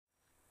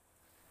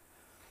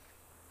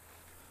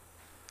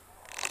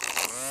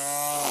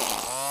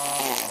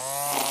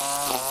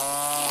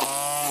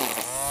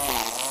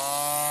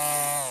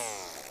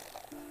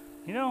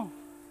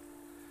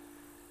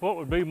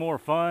would be more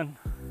fun?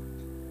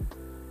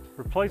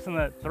 Replacing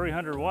that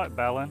 300 watt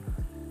Balun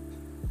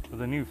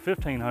with a new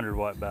 1500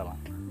 watt Balun.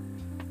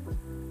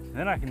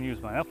 Then I can use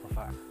my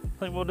amplifier. I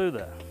think we'll do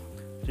that.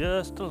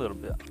 Just a little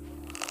bit.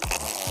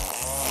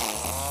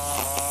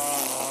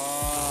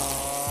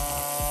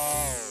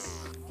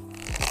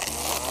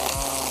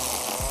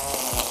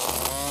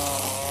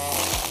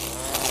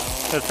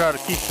 Gonna try to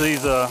keep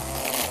these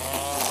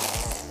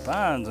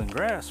vines and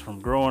grass from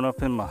growing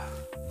up in my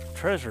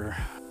treasure.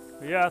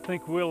 But yeah, I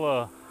think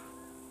we'll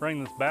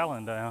bring this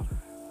Balun down,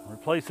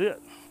 replace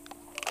it.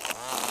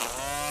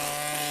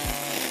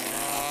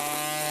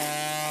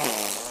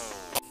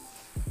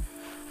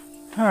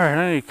 All right,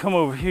 I need to come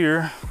over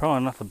here.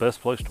 Probably not the best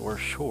place to wear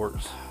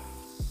shorts.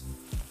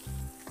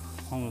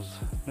 As long as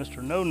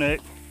Mr. No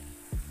Neck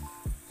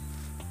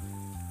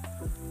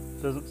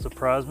doesn't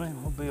surprise me,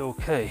 we'll be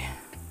okay.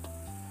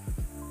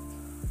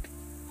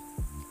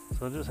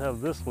 So I just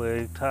have this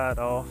leg tied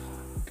off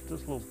this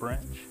little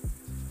branch.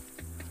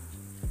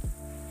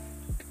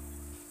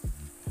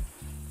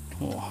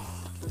 We'll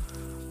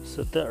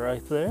set that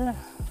right there.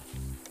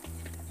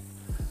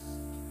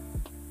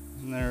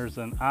 And there's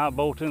an eye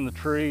bolt in the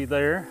tree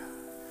there,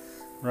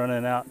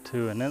 running out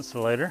to an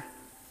insulator.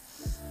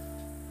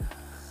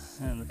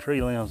 And the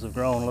tree limbs have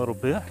grown a little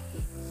bit,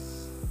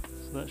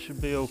 so that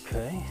should be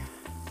okay.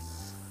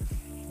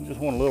 You just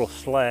want a little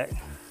slack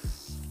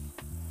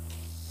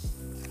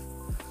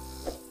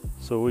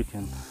so we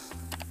can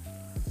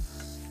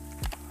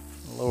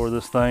lower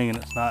this thing and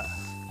it's not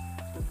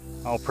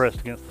all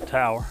pressed against the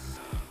tower.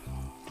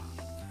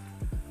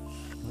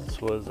 This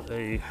was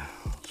a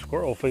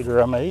squirrel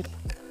feeder I made.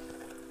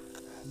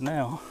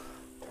 Now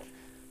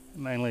it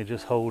mainly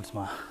just holds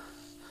my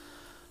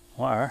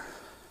wire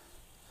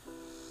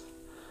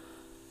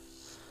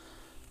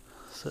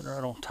sitting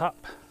right on top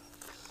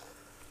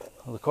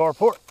of the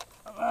carport.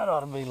 That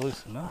ought to be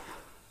loose enough.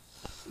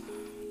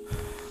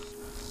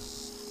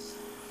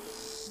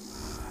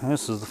 And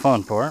this is the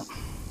fun part.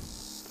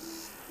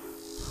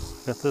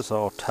 Got this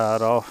all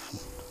tied off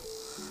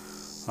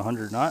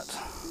 100 knots.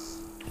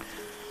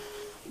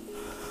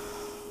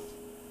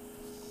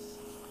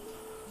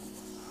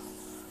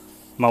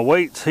 My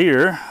weights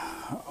here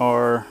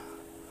are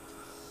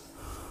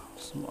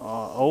some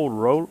old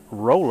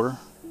roller.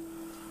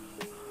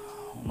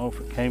 I don't know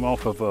if it came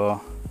off of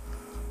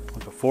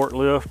like a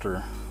forklift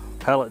or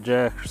pallet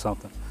jack or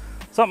something.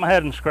 Something I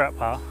had in the scrap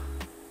pile.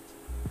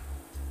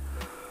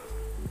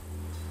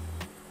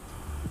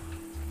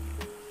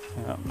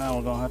 Yeah, now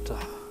we're gonna have to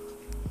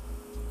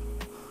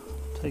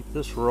take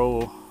this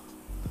roll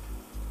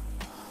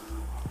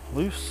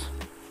loose.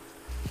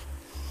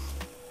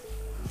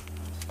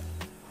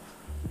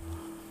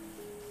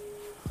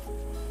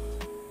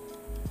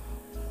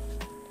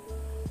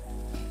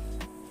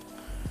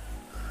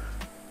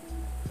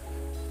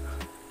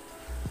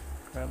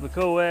 Grab the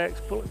coax,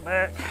 pull it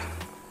back,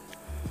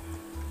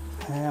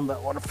 and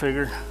about what I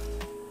figured.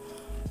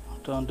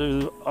 To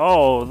undo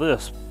all of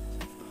this.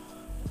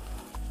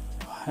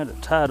 I had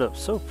it tied up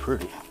so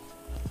pretty.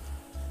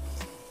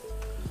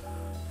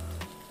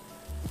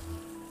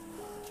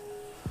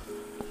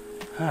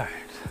 All right.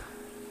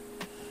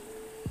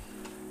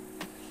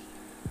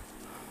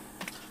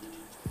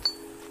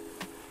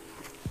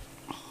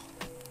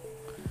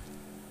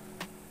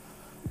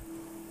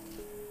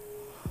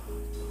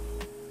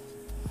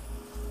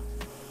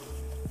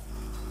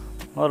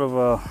 A lot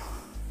of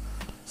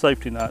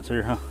safety knots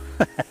here, huh?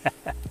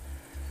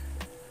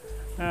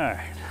 All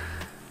right.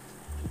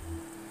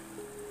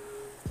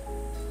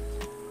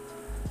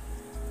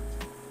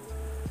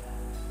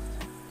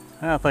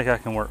 I think I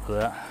can work with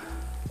that.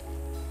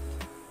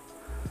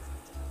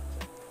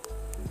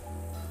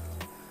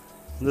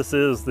 This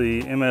is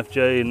the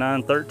MFJ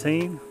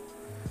 913.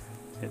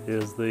 It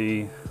is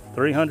the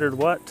 300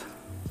 watt.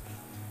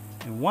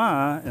 And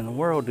why in the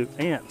world do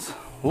ants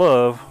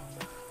love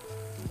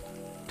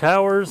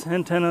towers,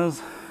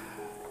 antennas,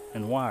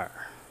 and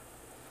wire?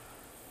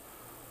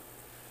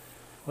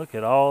 Look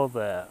at all of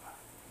that.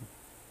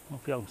 I don't know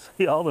if y'all can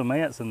see all them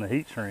ants in the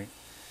heat shrink.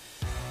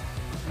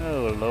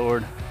 Oh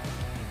Lord.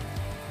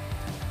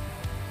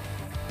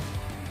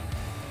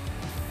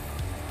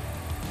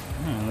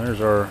 And there's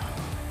our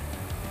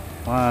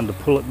line to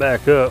pull it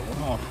back up. We're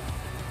gonna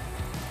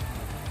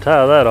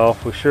tie that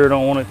off. We sure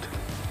don't want it to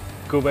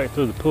go back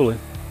through the pulley.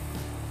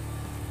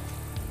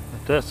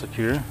 But that's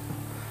secure.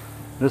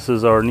 This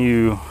is our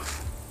new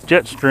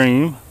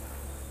Jetstream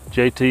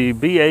JT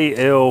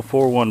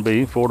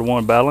BAL41B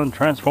 4-to-1 Balun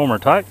transformer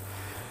type,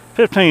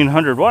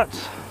 1500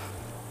 watts.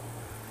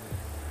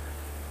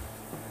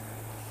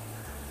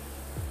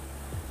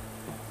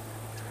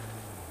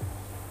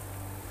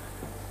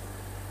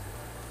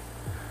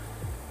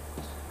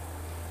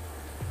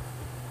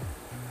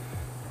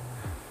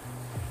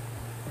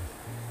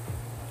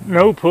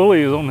 No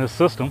pulleys on this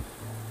system.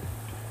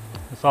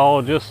 It's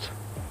all just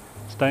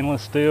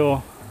stainless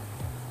steel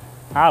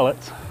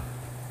eyelets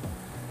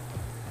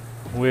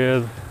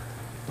with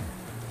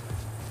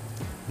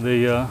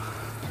the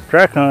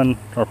track on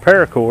or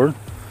paracord,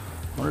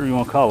 whatever you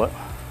want to call it,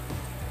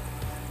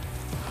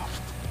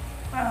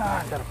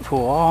 I gotta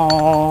pull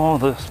all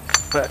this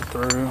back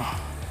through.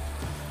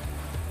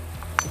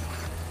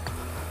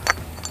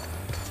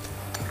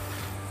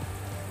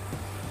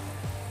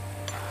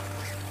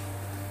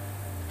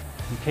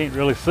 You can't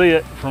really see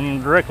it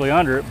from directly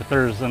under it, but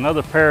there's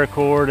another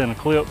paracord and a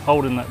clip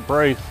holding that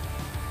brace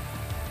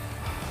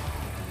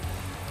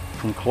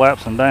from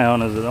collapsing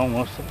down, as it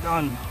almost had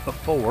done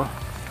before.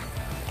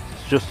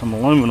 It's just some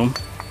aluminum.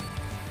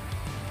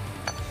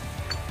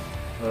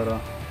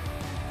 But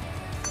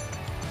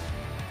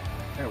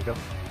there we go.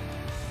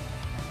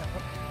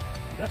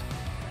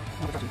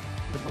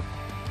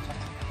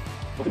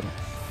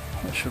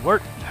 That should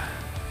work.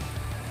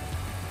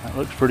 That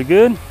looks pretty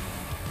good.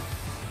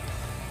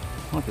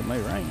 Look, it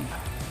may rain.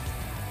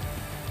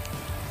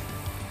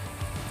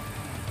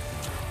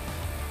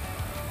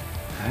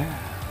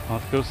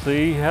 Let's go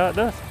see how it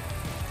does.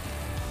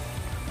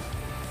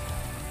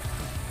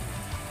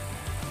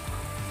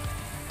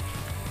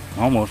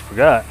 Almost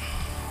forgot.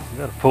 I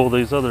gotta pull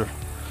these other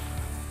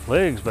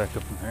legs back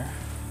up in there.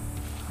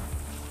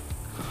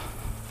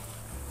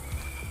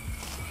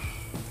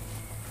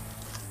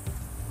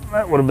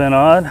 That would have been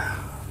odd.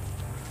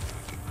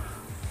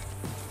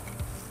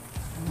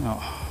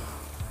 No.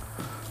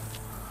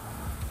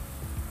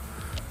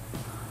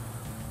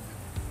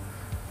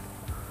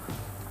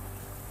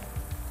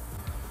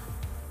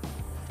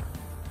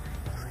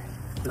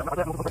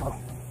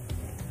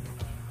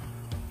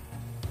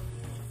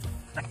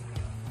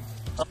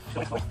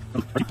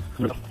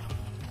 Pull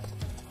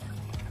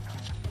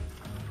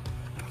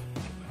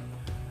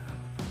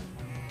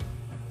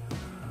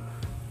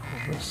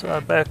this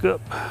side back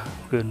up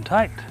good and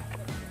tight.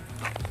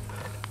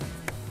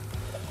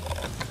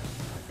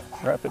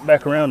 Wrap it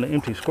back around the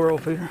empty squirrel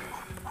feeder.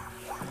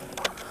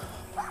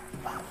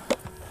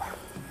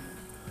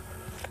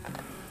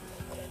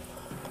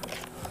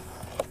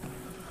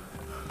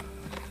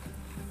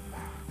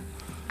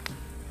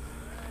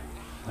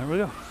 There we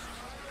go.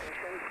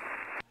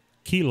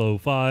 Kilo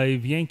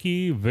 5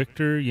 Yankee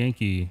Victor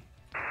Yankee.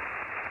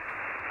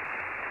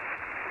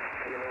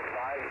 Kilo 5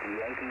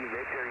 Yankee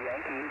Victor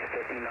Yankee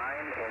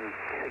 59 and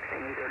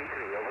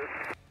 1633 over.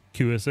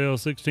 QSL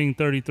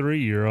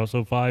 1633, you're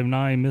also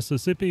 5'9"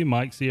 Mississippi,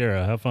 Mike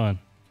Sierra. Have fun.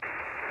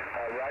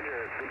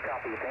 Roger, good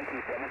copy. Thank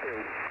you,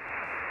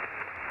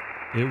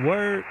 7-3. It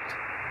worked.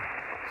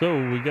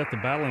 So we got the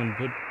Balun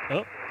put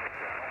up.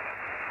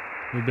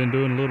 We've been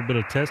doing a little bit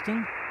of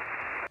testing,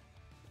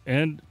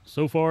 and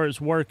so far it's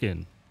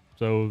working.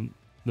 So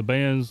the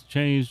band's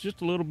changed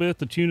just a little bit.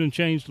 The tuning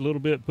changed a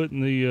little bit,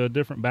 putting the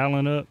different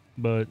Balun up,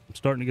 but I'm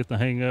starting to get the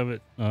hang of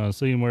it,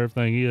 seeing where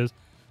everything is.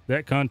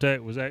 That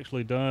contact was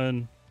actually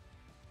done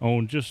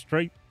on just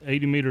straight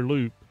 80-meter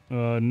loop,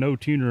 no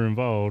tuner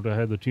involved. I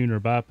had the tuner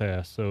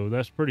bypass, so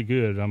that's pretty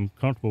good. I'm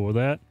comfortable with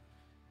that.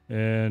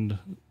 And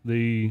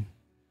the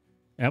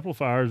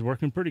amplifier is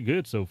working pretty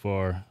good so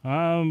far.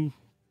 I'm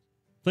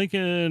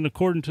thinking,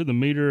 according to the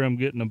meter, I'm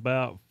getting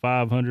about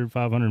 500,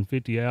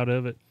 550 out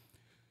of it.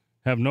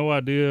 Have no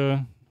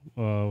idea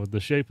what the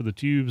shape of the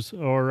tubes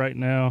are right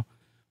now.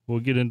 We'll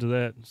get into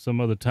that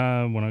some other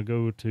time when I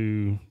go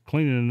to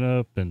cleaning it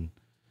up and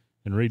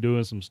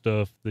redoing some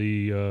stuff.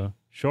 The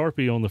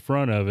Sharpie on the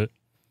front of it,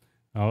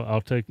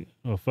 I'll take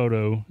a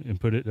photo and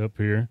put it up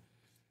here.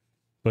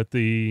 But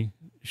the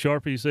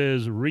Sharpie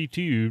says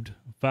retubed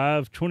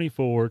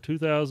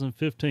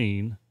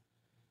 5/24/2015,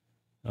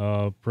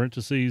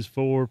 parentheses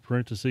 4,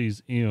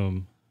 parentheses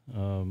M.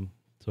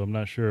 So I'm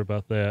not sure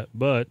about that.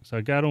 But so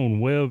I got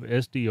on Web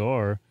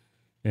SDR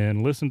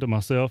and listened to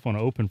myself on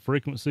an open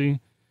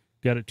frequency,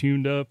 got it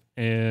tuned up,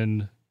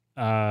 and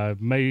I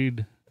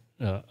made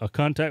a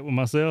contact with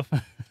myself.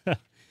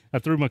 I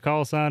threw my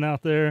call sign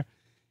out there,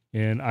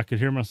 and I could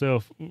hear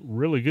myself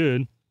really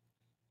good.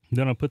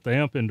 Then I put the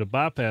amp into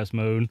bypass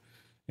mode,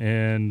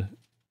 and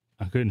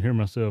I couldn't hear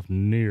myself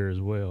near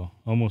as well,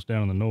 almost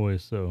down in the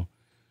noise. So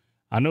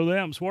I know the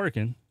amp's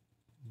working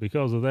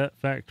because of that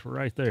fact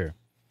right there.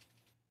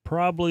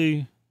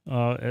 Probably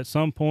at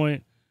some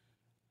point,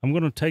 I'm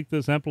going to take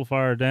this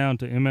amplifier down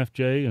to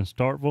MFJ in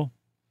Starkville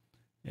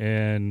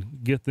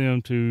and get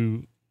them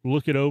to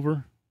look it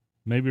over,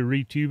 maybe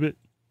retube it,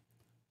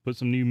 put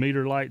some new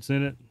meter lights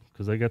in it,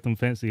 because they got them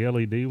fancy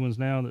LED ones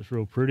now that's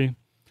real pretty.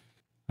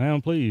 I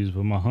am pleased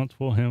with my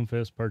Huntsville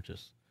Hamfest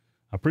purchase.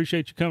 I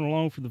appreciate you coming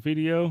along for the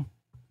video,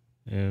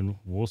 and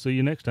we'll see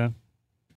you next time.